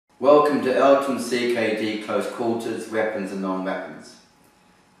Welcome to Elton CKD Close Quarters, Weapons and Non-Weapons.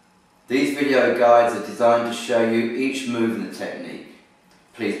 These video guides are designed to show you each movement technique.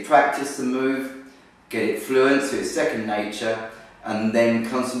 Please practice the move, get it fluent so it's second nature, and then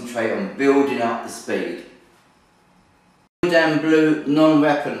concentrate on building up the speed. Down blue,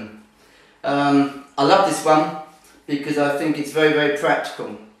 non-weapon. I love this one because I think it's very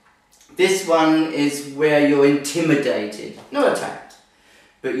practical. This one is where you're intimidated, not attacked.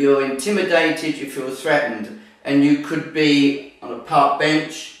 But you're intimidated, you feel threatened, and you could be on a park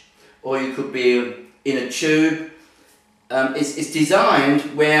bench or you could be in a tube. It's designed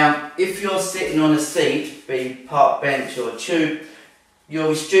where if you're sitting on a seat, be park bench or a tube, you're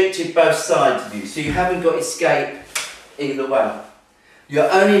restricted both sides of you, so you haven't got escape either way. Your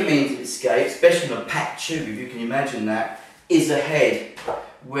only means of escape, especially on a packed tube, if you can imagine that, is ahead,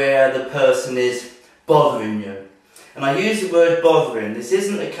 where the person is bothering you. And I use the word bothering. This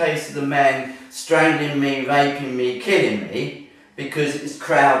isn't a case of the man strangling me, raping me, killing me, because it's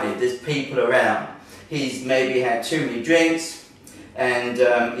crowded, there's people around. He's maybe had too many drinks and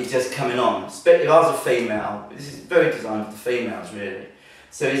he's just coming on. If I was a female, this is very designed for the females really.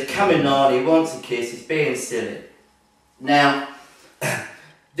 So he's coming on, he wants a kiss, he's being silly. Now,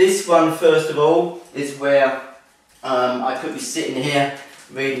 this one first of all is where I could be sitting here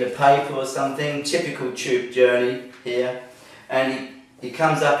reading a paper or something, typical tube journey here, and he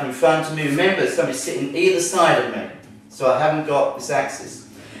comes up in front of me. Remember, somebody's sitting either side of me, so I haven't got this axis.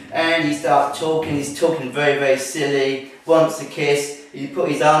 And he starts talking, he's talking very silly, wants a kiss, he put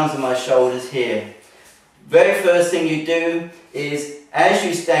his arms on my shoulders here. Very first thing you do is, as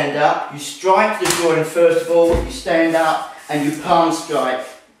you stand up, you strike the drawing first of all, you stand up and you palm strike.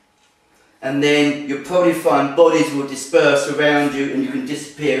 And then you'll probably find bodies will disperse around you and you can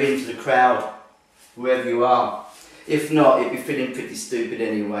disappear into the crowd, wherever you are. If not, you'll be feeling pretty stupid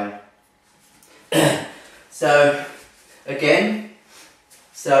anyway. So, again,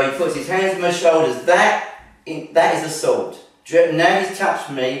 so he puts his hands on my shoulders. That is assault. Now he's touched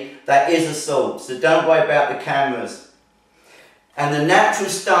me, that is assault. So don't worry about the cameras. And the natural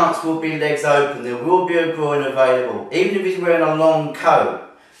stance will be legs open. There will be a groin available. Even if he's wearing a long coat,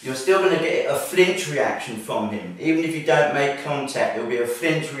 you're still going to get a flinch reaction from him. Even if you don't make contact, there will be a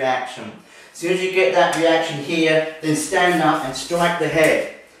flinch reaction. As soon as you get that reaction here, then stand up and strike the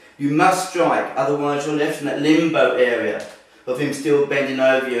head. You must strike, otherwise you're left in that limbo area of him still bending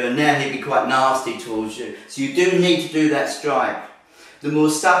over you, and now he'll be quite nasty towards you. So you do need to do that strike. The more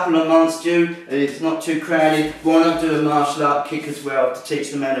supple amongst you, and it's not too crowded, why not do a martial art kick as well to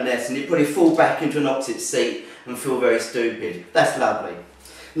teach the man a lesson? You probably fall back into an opposite seat and feel very stupid. That's lovely.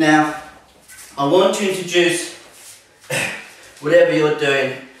 Now, I want to introduce whatever you're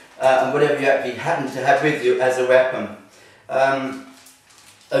doing and whatever you actually happen to have with you as a weapon. A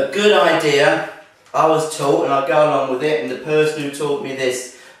good idea, I was taught, and I'll go along with it, and the person who taught me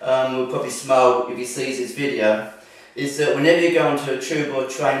this will probably smile if he sees this video, is that whenever you go into a tube or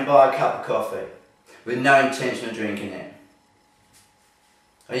train, buy a cup of coffee with no intention of drinking it.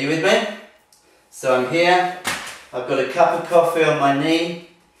 Are you with me? So I'm here, I've got a cup of coffee on my knee,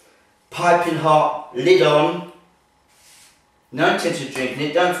 piping hot, lid on, no intention of drinking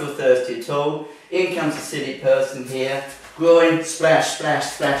it, don't feel thirsty at all. In comes a silly person here, groin, splash,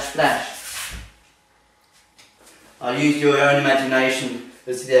 splash. I'll use your own imagination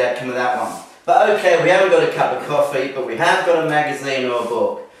as to the outcome of that one. But okay, we haven't got a cup of coffee, but we have got a magazine or a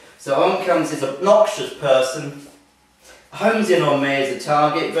book. So on comes this obnoxious person, homes in on me as a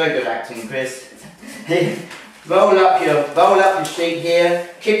target. Very good acting, Chris. Roll up your sheet here,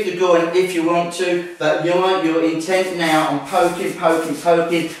 kick the groin if you want to, but your intent now on poking,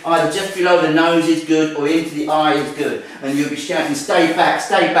 either just below the nose is good or into the eye is good. And you'll be shouting, stay back.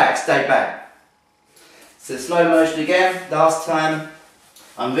 So slow motion again, last time.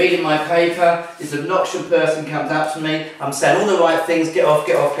 I'm reading my paper, this obnoxious person comes up to me, I'm saying all the right things, get off.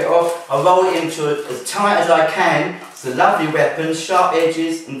 I roll it into it as tight as I can. It's a lovely weapon, sharp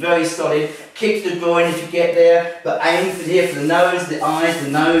edges and very solid. Kick the groin if you get there, but aim for here, for the nose, the eyes, the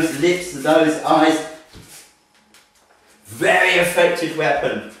nose, the lips, the nose, the eyes. Very effective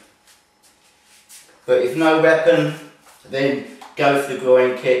weapon. But if no weapon, then go for the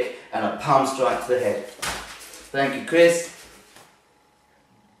groin kick and a palm strike to the head. Thank you, Chris.